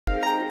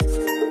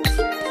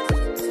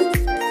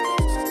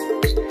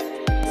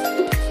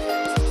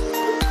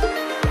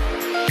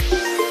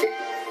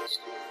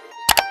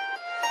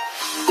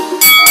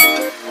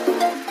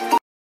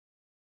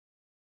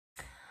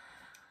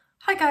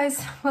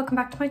guys, welcome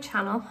back to my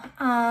channel.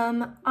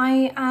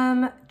 I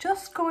am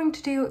just going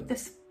to do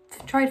this,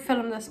 try to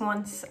film this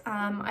once.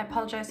 I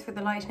apologize for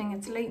the lighting,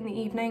 it's late in the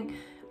evening.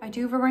 I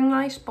do have a ring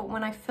light, but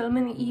when I film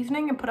in the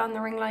evening and put on the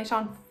ring light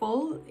on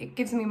full, it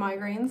gives me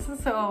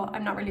migraines, so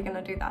I'm not really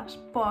gonna do that.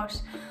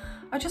 But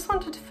I just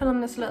wanted to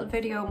film this little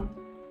video,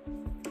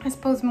 I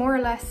suppose more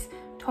or less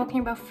talking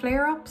about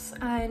flare-ups,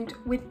 and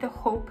with the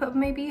hope of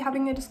maybe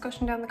having a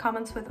discussion down in the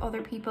comments with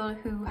other people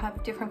who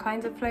have different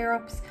kinds of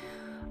flare-ups.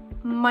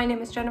 My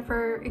name is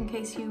Jennifer, in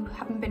case you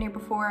haven't been here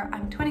before.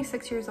 I'm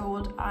 26 years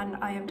old and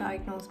I am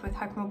diagnosed with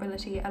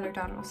hypermobility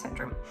Ehlers-Danlos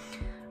syndrome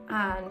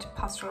and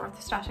postural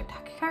orthostatic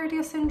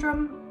tachycardia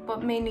syndrome,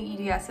 but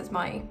mainly EDS is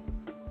my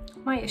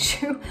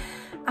issue.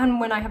 And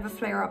when I have a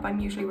flare-up,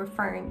 I'm usually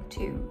referring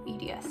to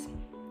EDS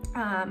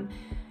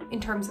in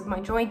terms of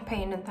my joint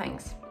pain and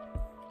things.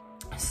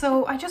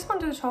 So I just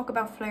wanted to talk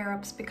about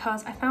flare-ups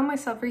because I found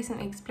myself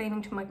recently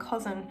explaining to my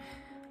cousin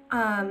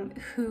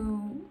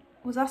who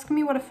was asking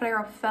me what a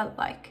flare-up felt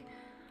like,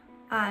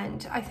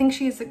 and I think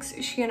she's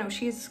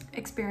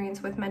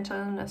experience with mental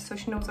illness, so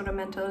she knows what a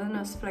mental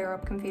illness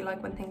flare-up can feel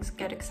like when things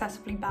get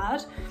excessively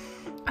bad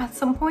at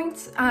some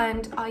points.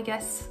 And I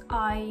guess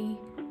I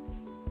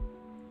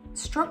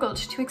struggled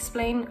to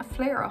explain a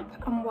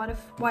flare-up and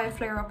why a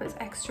flare-up is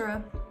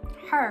extra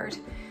hard,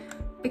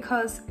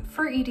 because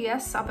for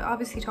EDS,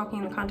 obviously talking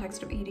in the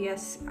context of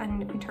EDS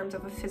and in terms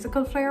of a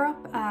physical flare-up,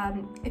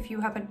 if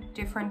you have a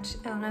different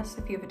illness,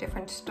 if you have a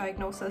different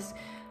diagnosis,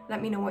 let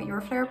me know what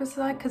your flare-up is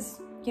like, because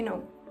you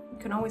know, you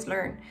can always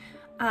learn.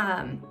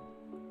 And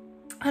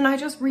I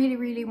just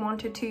really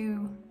wanted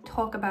to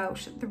talk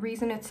about the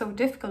reason it's so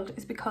difficult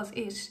is because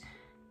it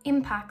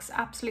impacts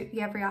absolutely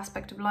every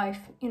aspect of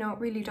life. You know, it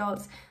really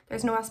does.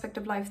 There's no aspect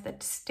of life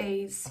that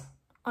stays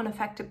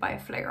unaffected by a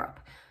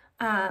flare-up.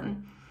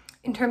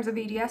 In terms of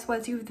EDS,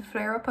 whilst you have the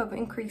flare-up of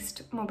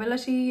increased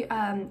mobility,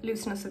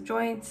 looseness of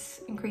joints,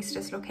 increased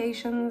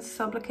dislocations,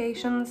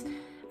 subluxations,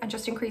 and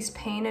just increased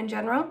pain in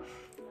general,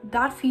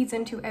 that feeds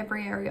into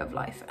every area of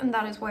life, and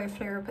that is why a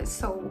flare-up is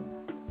so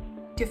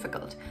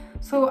difficult.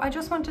 So I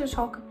just wanted to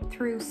talk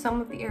through some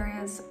of the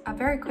areas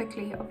very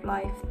quickly of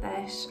life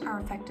that are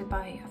affected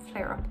by a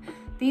flare-up.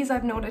 These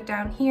I've noted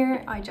down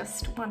here. I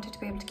just wanted to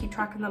be able to keep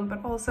track of them,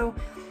 but also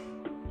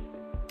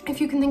if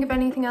you can think of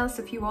anything else,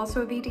 if you also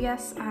have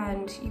EDS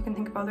and you can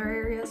think of other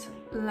areas,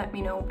 let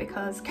me know,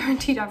 because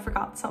guaranteed I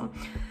forgot some.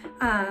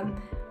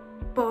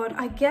 But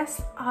I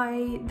guess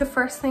the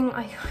first and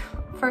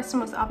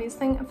most obvious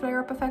thing a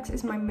flare-up affects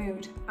is my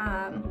mood.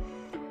 And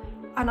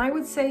I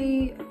would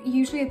say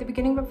usually at the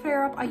beginning of a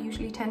flare-up, I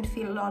usually tend to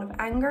feel a lot of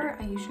anger.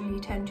 I usually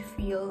tend to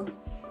feel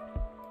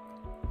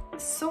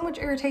so much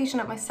irritation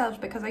at myself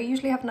because I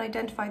usually haven't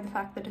identified the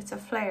fact that it's a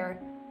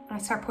flare. I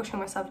start pushing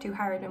myself too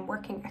hard and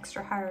working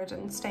extra hard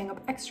and staying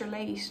up extra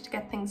late to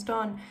get things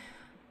done,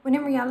 when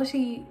in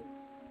reality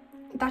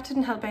that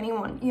didn't help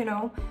anyone, you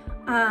know.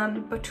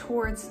 But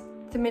towards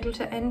the middle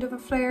to end of a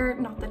flare,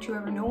 not that you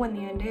ever know when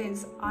the end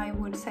is, I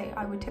would say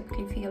I would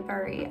typically feel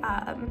very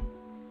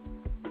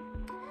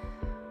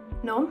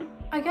numb,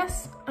 I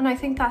guess. And I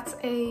think that's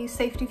a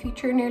safety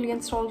feature nearly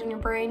installed in your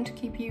brain to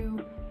keep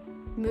you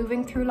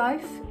moving through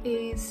life,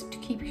 is to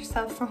keep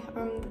yourself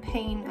from the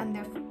pain and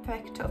the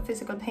effect of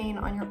physical pain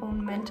on your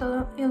own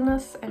mental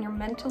illness and your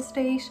mental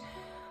state.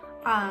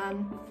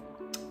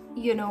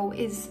 You know,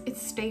 it's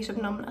state of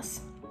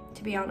numbness,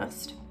 to be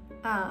honest.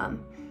 Yeah,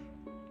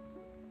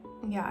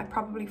 I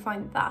probably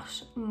find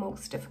that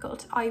most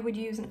difficult. I would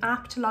use an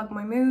app to log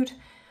my mood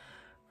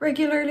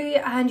regularly,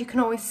 and you can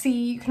always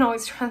see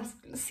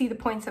the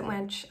points at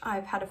which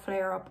I've had a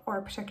flare-up or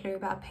a particularly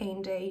bad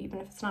pain day, even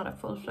if it's not a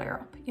full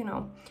flare-up, you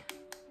know.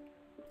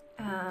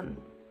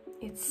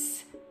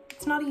 It's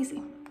not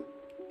easy.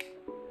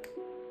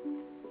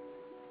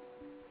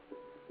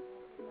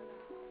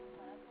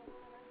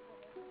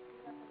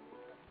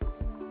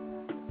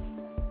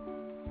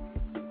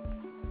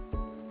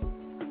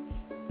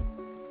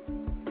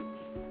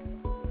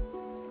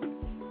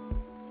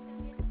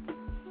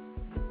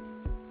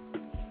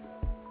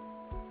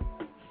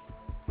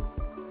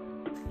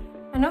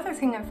 Another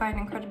thing I find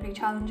incredibly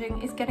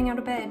challenging is getting out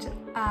of bed.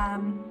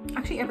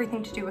 Actually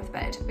everything to do with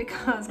bed,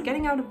 because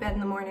getting out of bed in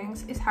the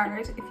mornings is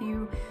hard. If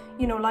you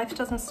know, life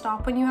doesn't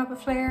stop when you have a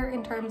flare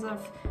in terms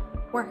of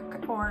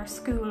work or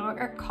school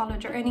or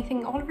college or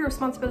anything. All of your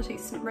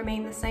responsibilities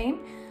remain the same,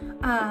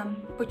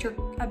 but your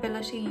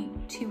ability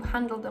to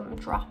handle them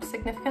drops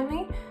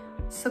significantly.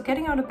 So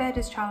getting out of bed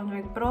is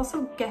challenging, but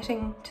also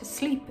getting to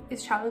sleep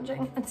is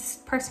challenging. And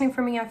personally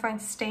for me, I find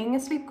staying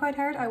asleep quite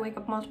hard. I wake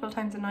up multiple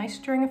times a night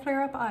during a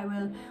flare-up. I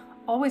will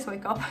always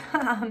wake up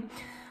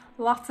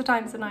lots of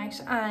times a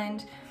night,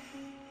 and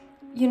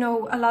you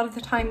know, a lot of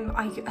the time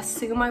I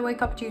assume I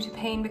wake up due to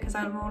pain because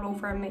I'll roll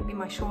over and maybe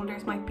my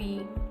shoulders might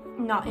be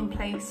not in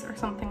place or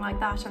something like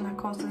that, and that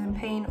causes them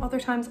pain. Other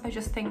times I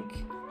just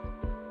think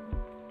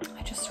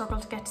I just struggle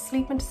to get to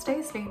sleep and to stay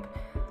asleep.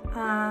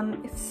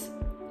 It's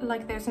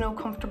like there's no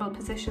comfortable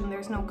position,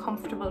 there's no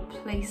comfortable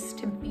place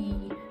to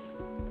be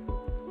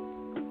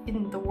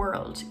in the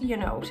world, you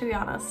know, to be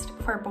honest,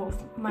 for both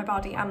my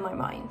body and my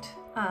mind.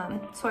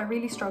 So I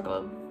really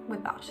struggle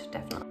with that,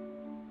 definitely.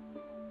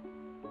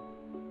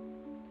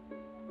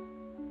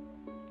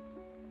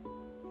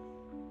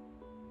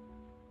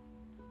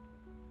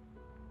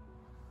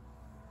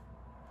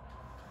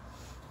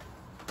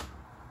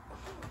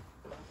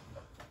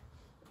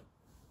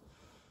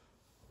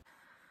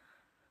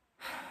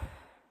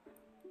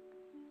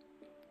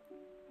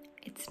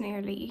 It's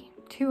nearly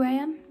 2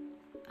 a.m.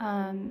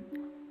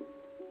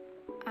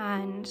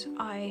 And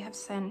I have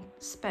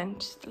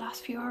spent the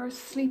last few hours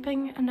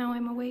sleeping, and now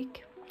I'm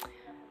awake,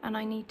 and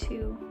I need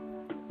to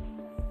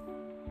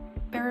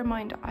bear in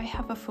mind I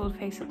have a full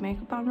face of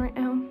makeup on right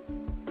now,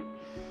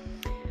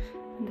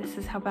 and this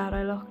is how bad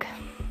I look.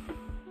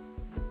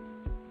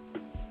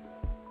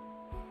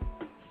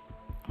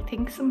 I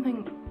think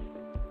something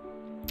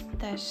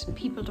that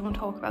people don't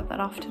talk about that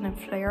often in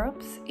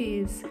flare-ups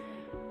is,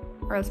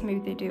 or else maybe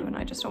they do and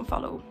I just don't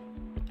follow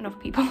enough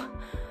people,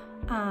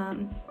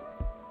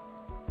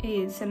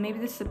 is, and maybe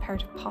this is a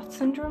part of pot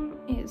syndrome,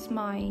 is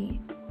my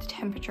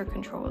temperature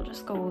control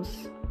just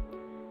goes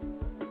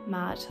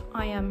mad.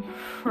 I am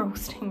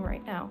roasting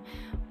right now,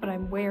 but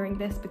I'm wearing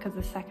this because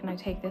the second I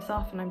take this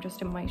off and I'm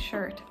just in my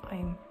shirt,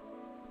 I'm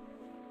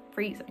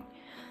freezing.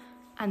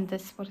 And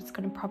this is what it's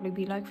going to probably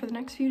be like for the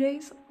next few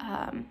days.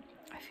 I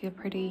feel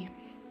pretty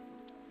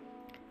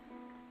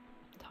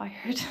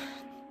tired,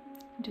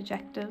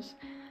 dejected.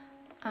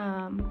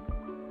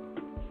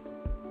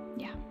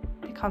 Yeah,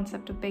 the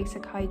concept of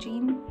basic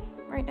hygiene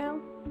right now,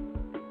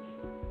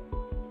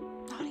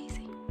 not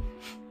easy.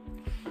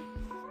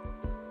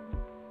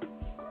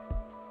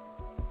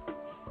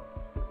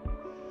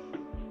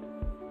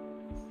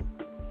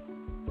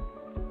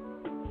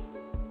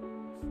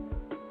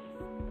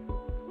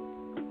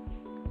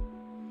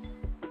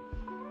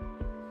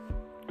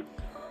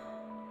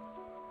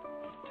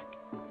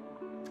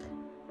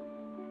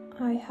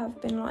 I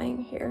have been lying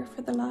here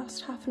for the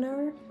last half an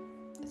hour.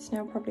 It's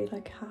now probably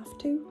like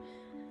 1:30.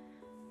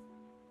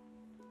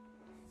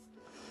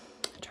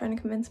 Trying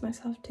to convince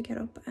myself to get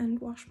up and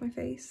wash my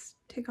face,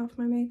 take off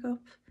my makeup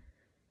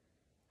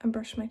and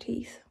brush my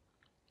teeth.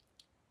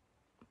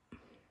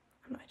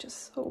 And I'm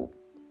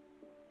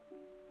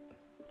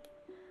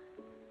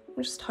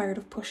just tired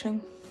of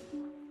pushing,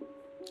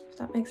 if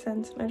that makes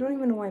sense. And I don't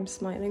even know why I'm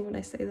smiling when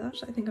I say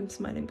that. I think I'm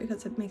smiling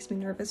because it makes me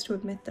nervous to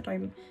admit that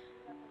I'm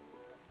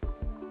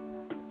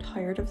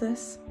tired of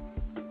this.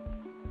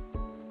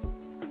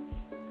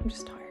 I'm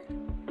just tired.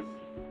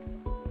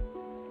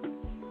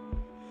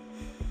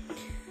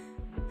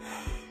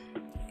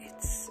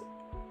 It's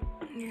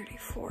nearly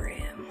 4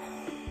 a.m.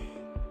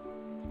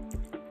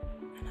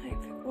 and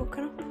I've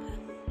woken up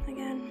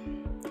again.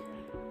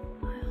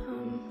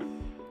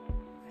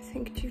 I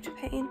think due to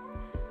pain.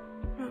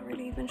 I'm not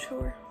really even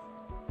sure.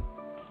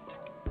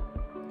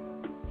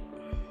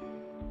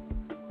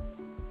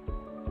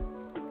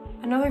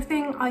 Another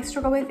thing I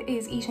struggle with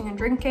is eating and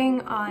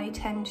drinking. I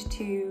tend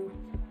to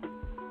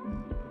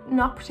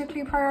not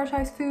particularly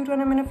prioritize food when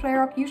I'm in a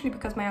flare-up, usually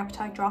because my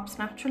appetite drops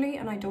naturally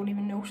and I don't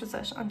even notice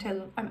it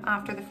until I'm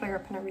after the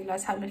flare-up and I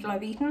realise how little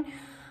I've eaten.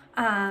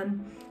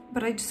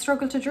 But I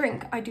struggle to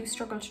drink. I do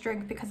struggle to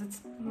drink because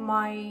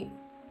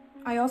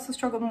I also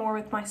struggle more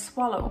with my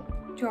swallow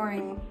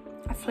during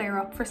a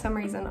flare-up. For some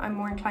reason, I'm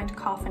more inclined to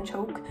cough and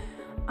choke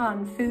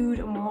on food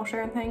and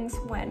water and things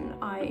when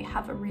I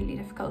have a really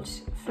difficult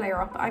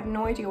flare-up. I have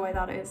no idea why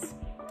that is.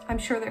 I'm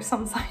sure there's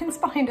some science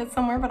behind it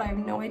somewhere, but I have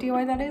no idea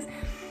why that is.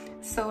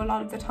 So a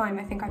lot of the time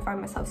I think I find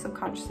myself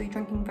subconsciously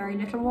drinking very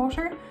little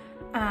water.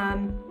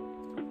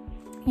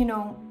 You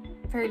know,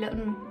 very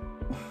little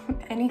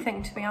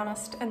anything, to be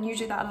honest. And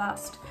usually that'll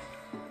last,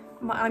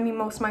 I mean,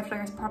 most of my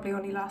flares probably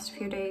only last a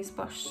few days,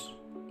 but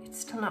it's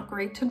still not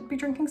great to be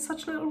drinking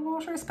such little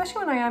water, especially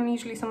when I am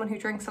usually someone who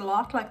drinks a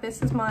lot. Like,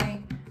 this is my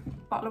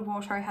bottle of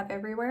water I have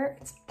everywhere.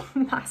 It's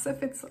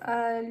massive. It's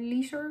 1.5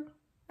 litres,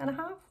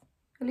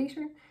 a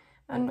litre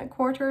and a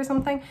quarter or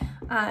something,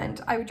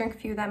 and I would drink a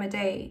few of them a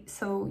day.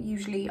 So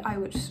usually I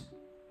would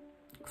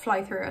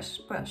fly through it,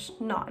 but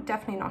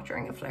definitely not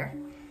during a flare.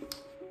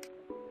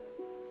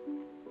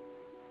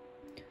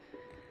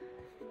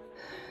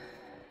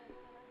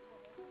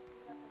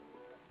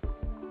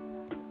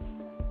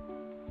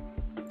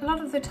 A lot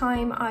of the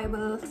time I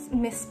will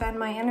misspend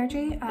my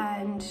energy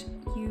and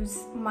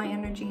use my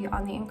energy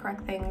on the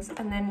incorrect things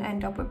and then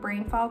end up with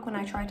brain fog when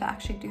I try to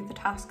actually do the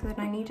task that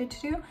I needed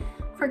to do.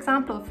 For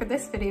example, for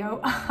this video,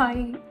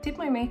 I did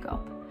my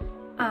makeup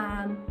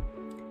and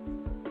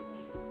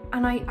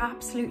I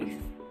absolutely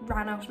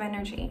ran out of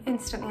energy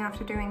instantly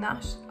after doing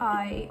that.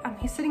 I'm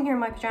sitting here in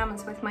my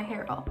pajamas with my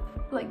hair up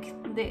like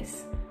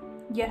this,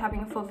 yet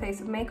having a full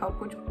face of makeup.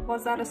 Which,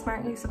 was that a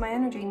smart use of my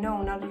energy?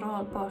 No, not at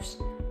all. But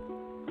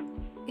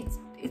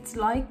it's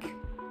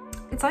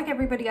like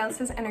everybody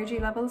else's energy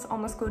levels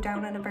almost go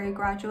down in a very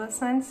gradual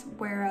sense,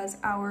 whereas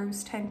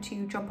ours tend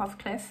to jump off a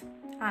cliff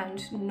and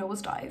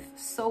nosedive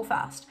so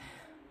fast,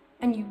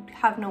 and you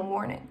have no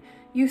warning.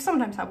 You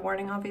sometimes have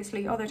warning,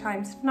 obviously, other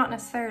times not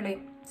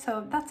necessarily.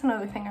 So that's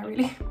another thing I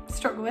really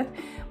struggle with,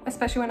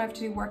 especially when I have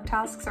to do work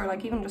tasks or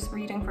like even just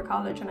reading for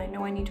college and I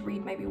know I need to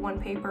read maybe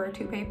 1 paper or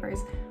 2 papers.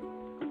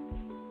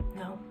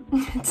 No,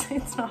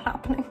 it's not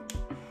happening.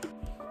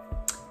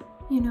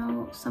 You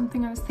know,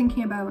 something I was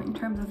thinking about in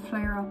terms of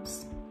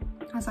flare-ups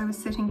as I was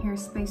sitting here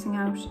spacing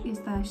out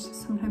is that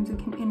sometimes we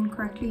can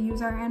incorrectly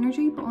use our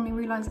energy but only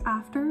realise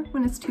after,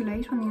 when it's too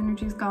late, when the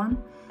energy is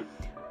gone.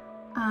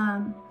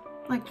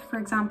 Like for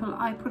example,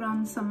 I put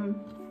on some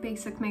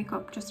basic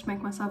makeup just to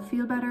make myself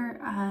feel better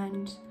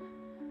and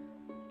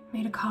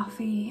made a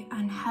coffee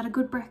and had a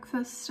good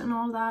breakfast and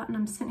all that, and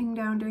I'm sitting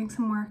down doing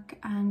some work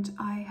and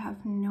I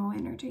have no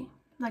energy.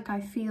 Like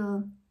I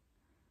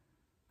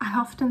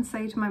often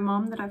say to my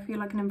mom that I feel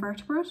like an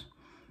invertebrate,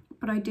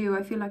 but I do.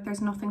 I feel like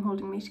there's nothing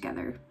holding me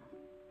together.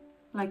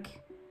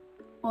 Like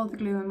all the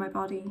glue in my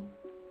body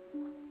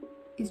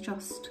is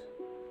just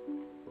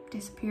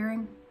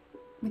disappearing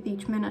with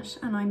each minute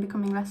and I'm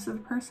becoming less of a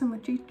person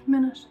with each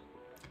minute.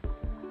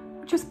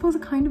 Which I suppose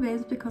it kind of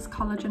is because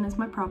collagen is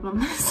my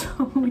problem, so,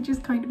 which is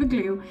kind of a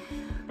glue.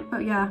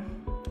 But yeah,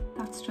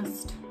 that's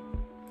just,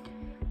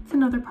 it's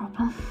another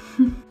problem.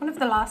 One of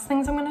the last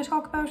things I'm going to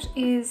talk about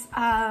is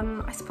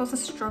I suppose a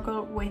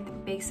struggle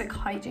with basic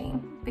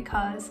hygiene,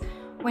 because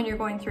when you're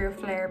going through a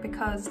flare,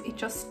 because it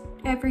just,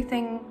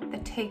 everything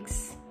that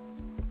takes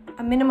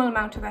a minimal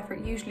amount of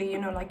effort, usually, you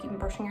know, like even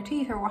brushing your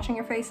teeth or washing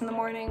your face in the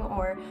morning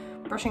or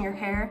brushing your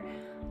hair,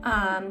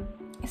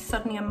 is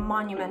suddenly a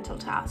monumental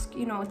task.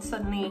 You know, it's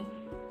suddenly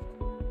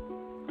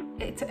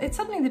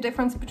the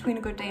difference between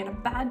a good day and a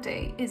bad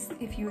day is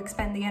if you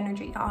expend the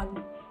energy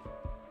on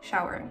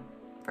showering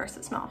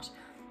versus not.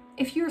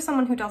 If you're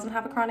someone who doesn't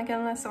have a chronic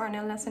illness or an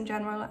illness in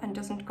general and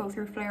doesn't go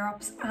through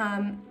flare-ups,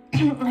 I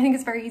think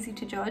it's very easy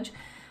to judge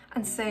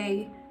and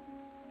say,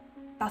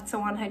 that's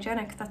so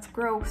unhygienic, that's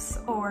gross,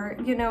 or,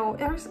 you know,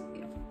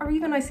 or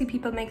even I see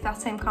people make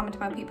that same comment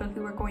about people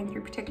who are going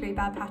through particularly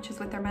bad patches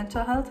with their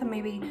mental health and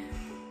maybe,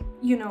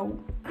 you know,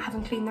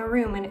 haven't cleaned their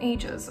room in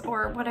ages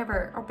or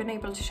whatever, or been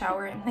able to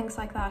shower and things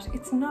like that.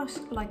 It's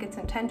not like it's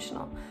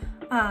intentional.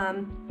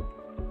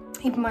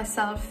 Even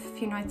myself, a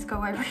few nights ago,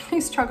 I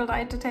really struggled. I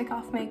had to take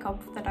off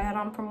makeup that I had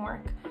on from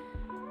work,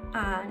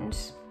 and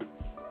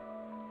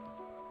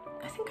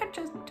I think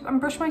I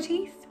brushed my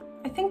teeth.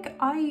 I think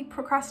I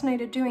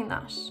procrastinated doing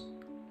that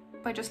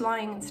by just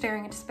lying and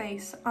staring into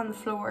space on the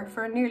floor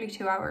for nearly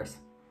 2 hours.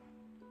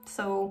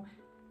 So,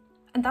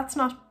 and that's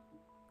not,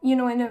 you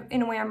know,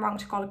 in a way I'm wrong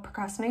to call it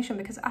procrastination,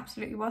 because it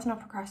absolutely was not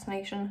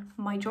procrastination.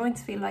 My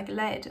joints feel like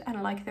lead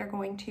and like they're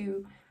going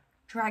to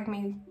drag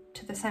me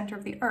to the center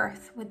of the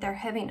earth with their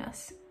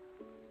heaviness.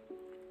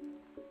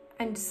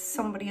 And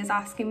somebody is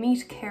asking me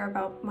to care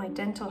about my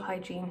dental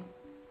hygiene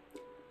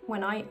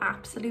when I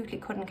absolutely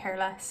couldn't care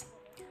less.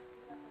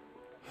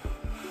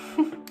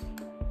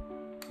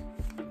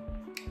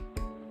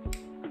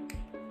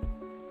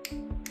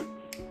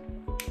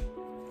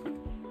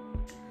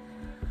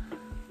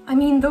 I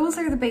mean, those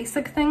are the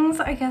basic things,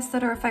 I guess,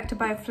 that are affected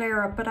by a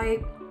flare-up, but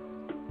I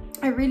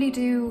really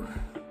do,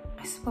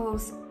 I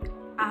suppose,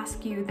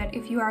 ask you that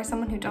if you are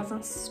someone who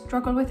doesn't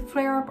struggle with a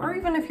flare-up, or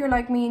even if you're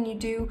like me and you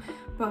do,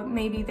 but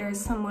maybe there's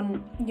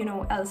someone, you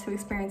know, else who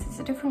experiences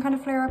a different kind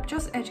of flare-up,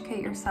 just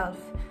educate yourself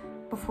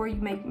before you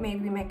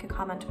maybe make a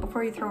comment,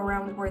 before you throw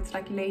around words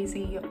like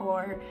lazy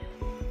or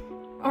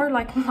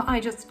like I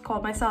just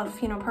called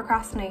myself, you know,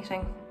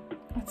 procrastinating.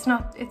 It's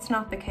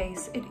not the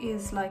case. It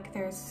is like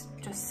there's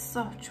just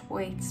such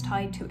weights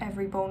tied to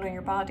every bone in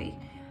your body,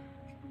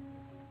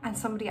 and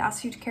somebody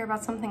asks you to care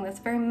about something that's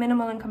very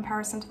minimal in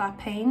comparison to that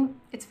pain.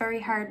 It's very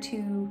hard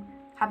to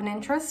have an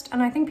interest,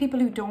 and I think people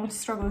who don't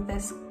struggle with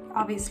this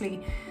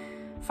obviously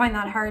find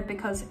that hard,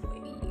 because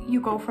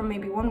you go from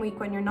maybe 1 week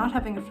when you're not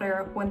having a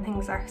flare-up, when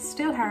things are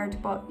still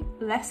hard but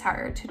less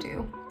hard to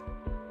do,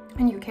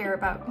 and you care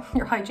about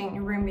your hygiene,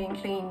 your room being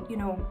clean, you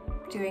know,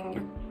 doing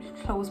your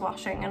clothes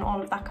washing and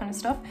all of that kind of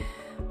stuff,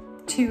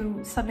 to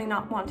suddenly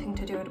not wanting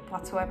to do it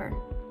whatsoever.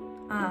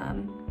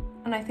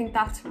 And I think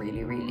that's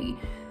really, really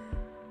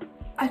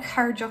a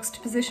hard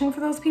juxtaposition for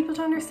those people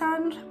to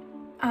understand.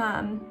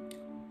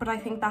 But I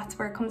think that's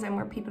where it comes in,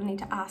 where people need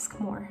to ask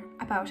more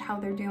about how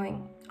they're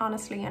doing,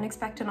 honestly, and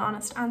expect an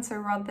honest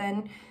answer rather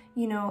than,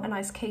 you know, a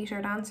nice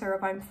catered answer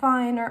of I'm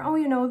fine, or, oh,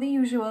 you know, the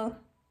usual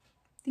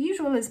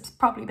is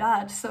probably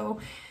bad. So,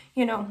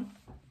 you know,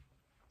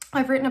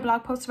 I've written a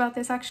blog post about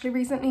this actually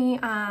recently,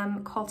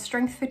 called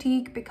Strength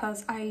Fatigue,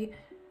 because I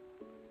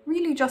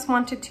really just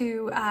wanted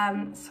to,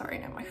 sorry,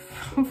 now my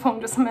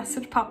phone, just a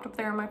message popped up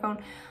there on my phone,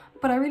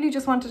 but I really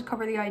just wanted to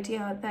cover the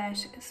idea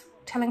that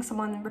telling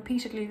someone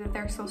repeatedly that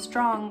they're so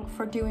strong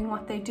for doing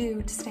what they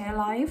do to stay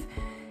alive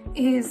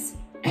is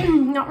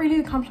not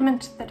really the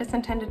compliment that it's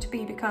intended to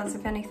be, because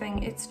if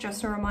anything, it's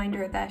just a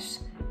reminder that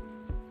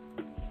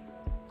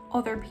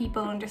other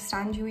people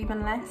understand you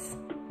even less.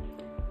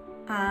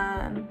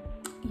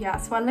 Yeah,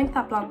 so I'll link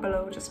that blog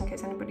below just in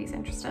case anybody's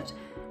interested.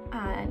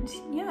 And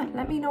yeah,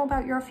 let me know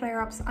about your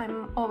flare-ups.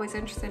 I'm always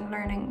interested in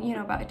learning, you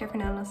know, about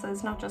different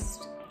illnesses, not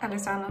just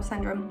Ehlers-Danlos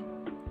syndrome,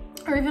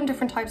 or even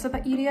different types of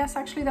EDS.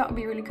 Actually, that would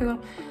be really cool.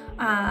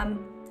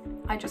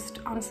 I I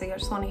just want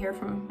to hear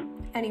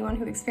from anyone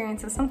who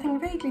experiences something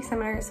vaguely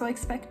similar. So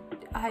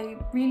I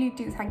really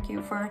do thank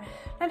you for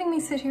letting me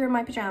sit here in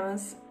my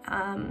pajamas,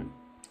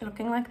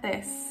 looking like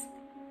this,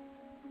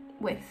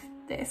 with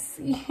this,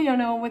 you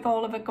know, with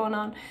all of it going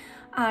on.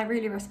 I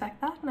really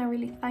respect that, and I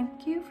really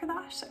thank you for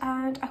that,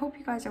 and I hope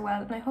you guys are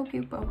well, and I hope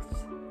you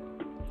both,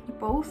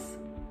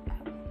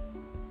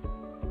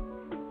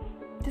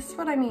 this is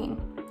what I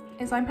mean,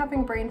 is I'm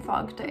having brain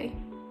fog day,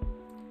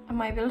 and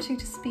my ability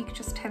to speak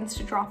just tends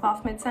to drop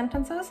off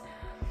mid-sentences.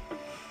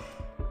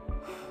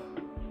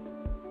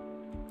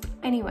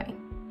 Anyway,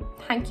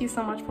 thank you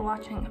so much for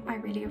watching. I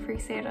really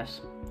appreciate it.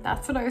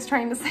 That's what I was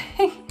trying to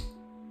say.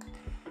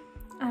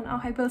 And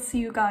I will see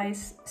you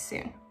guys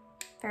soon.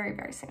 Very,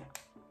 very soon.